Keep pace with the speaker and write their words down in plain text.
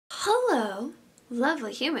Hello,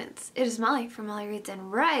 lovely humans. It is Molly from Molly Reads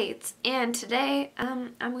and Writes, and today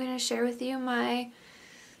I'm going to share with you my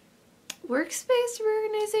workspace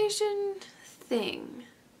reorganization thing.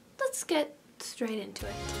 Let's get straight into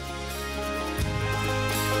it.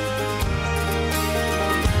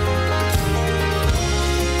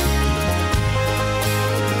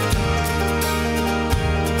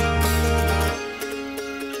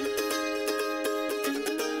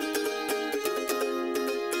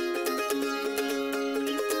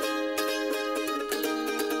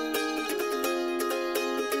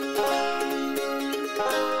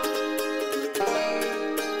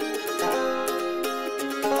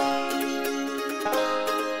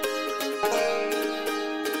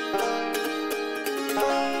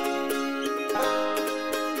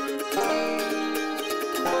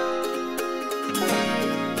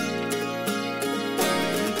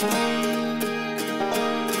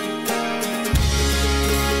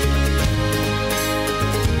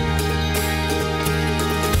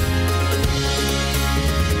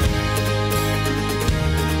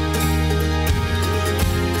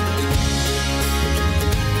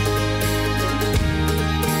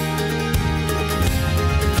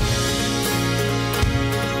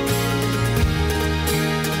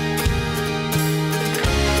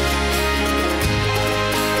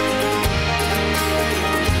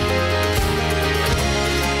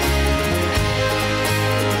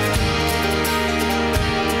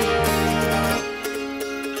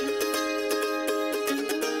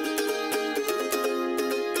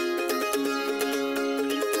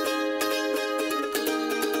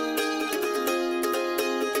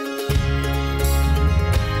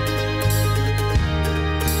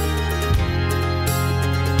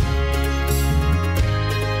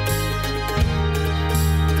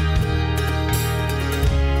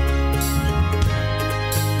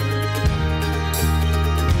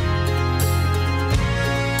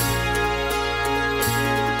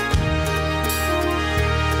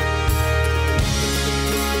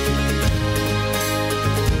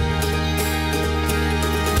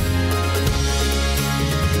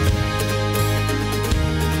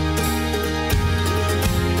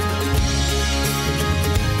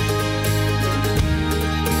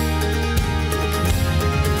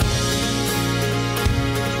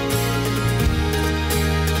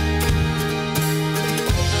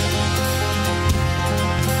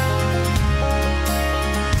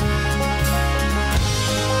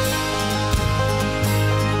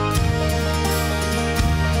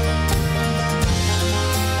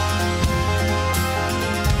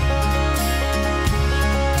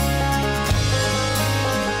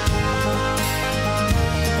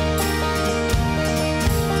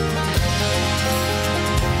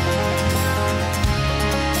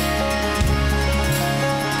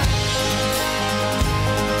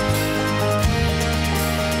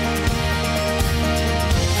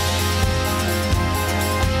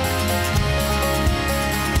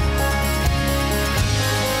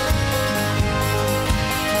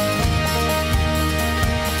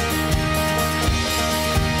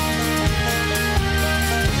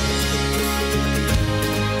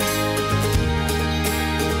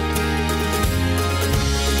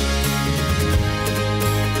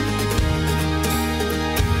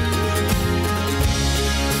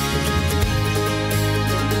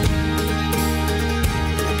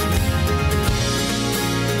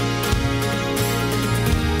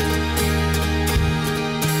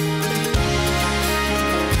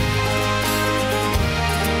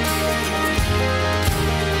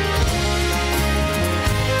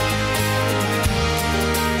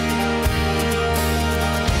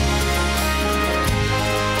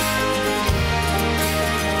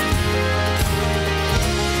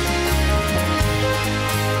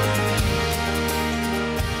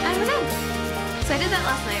 So I did that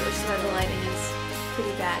last night, which is why the lighting is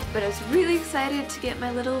pretty bad, but I was really excited to get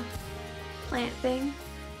my little plant thing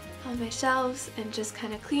on my shelves and just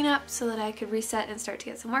kind of clean up so that I could reset and start to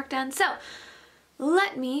get some work done. So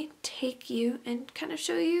let me take you and kind of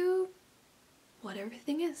show you what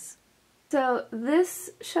everything is. So this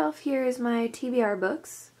shelf here is my TBR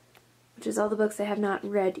books, which is all the books I have not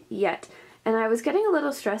read yet. And I was getting a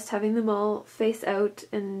little stressed having them all face out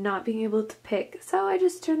and not being able to pick, so I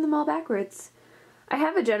just turned them all backwards. I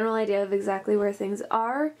have a general idea of exactly where things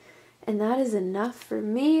are, and that is enough for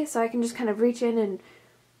me, so I can just kind of reach in and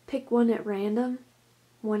pick one at random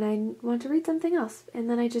when I want to read something else, and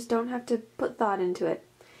then I just don't have to put thought into it.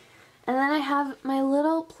 And then I have my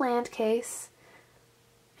little plant case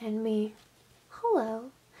and me.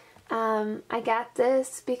 Hello. I got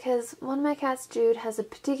this because one of my cats, Jude, has a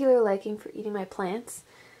particular liking for eating my plants.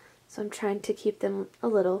 so I'm trying to keep them a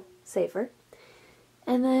little safer.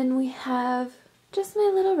 And then we have just my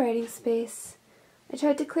little writing space. I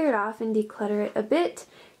tried to clear it off and declutter it a bit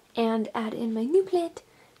and add in my new plant,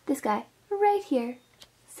 this guy right here.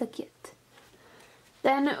 So cute.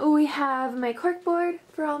 Then we have my cork board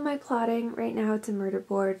for all my plotting. Right now it's a murder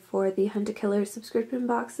board for the Hunt a Killer subscription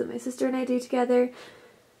box that my sister and I do together.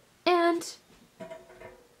 And,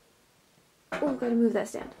 oh, gotta move that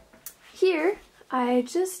stand. Here I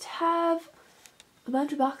just have a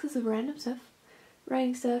bunch of boxes of random stuff.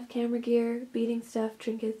 Writing stuff, camera gear, beading stuff,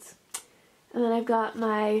 trinkets. And then I've got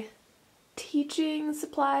my teaching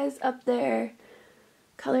supplies up there,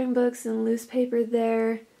 coloring books and loose paper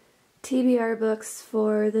there, TBR books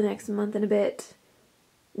for the next month and a bit,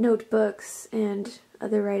 notebooks and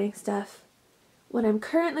other writing stuff. What I'm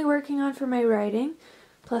currently working on for my writing,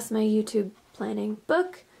 plus my YouTube planning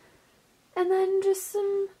book, and then just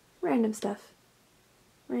some random stuff.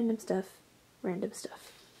 Random stuff. Random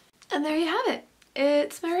stuff. And there you have it.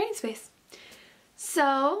 It's my writing space.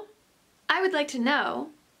 So, I would like to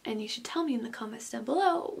know, and you should tell me in the comments down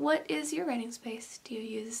below, what is your writing space? Do you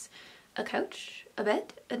use a couch, a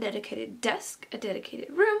bed, a dedicated desk, a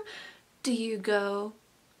dedicated room? Do you go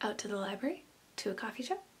out to the library, to a coffee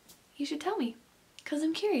shop? You should tell me, because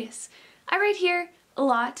I'm curious. I write here a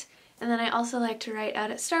lot, and then I also like to write out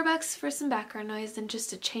at Starbucks for some background noise and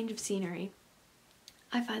just a change of scenery.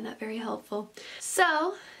 I find that very helpful.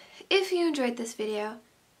 So, if you enjoyed this video,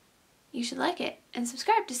 you should like it and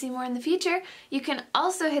subscribe to see more in the future. You can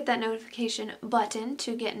also hit that notification button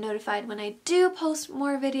to get notified when I do post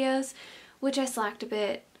more videos, which I slacked a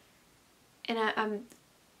bit, and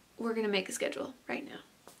we're gonna make a schedule right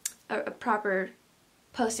now, a proper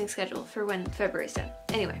posting schedule for when February's done.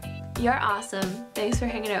 Anyway, you're awesome. Thanks for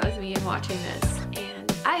hanging out with me and watching this,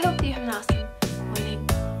 and I hope that you have an awesome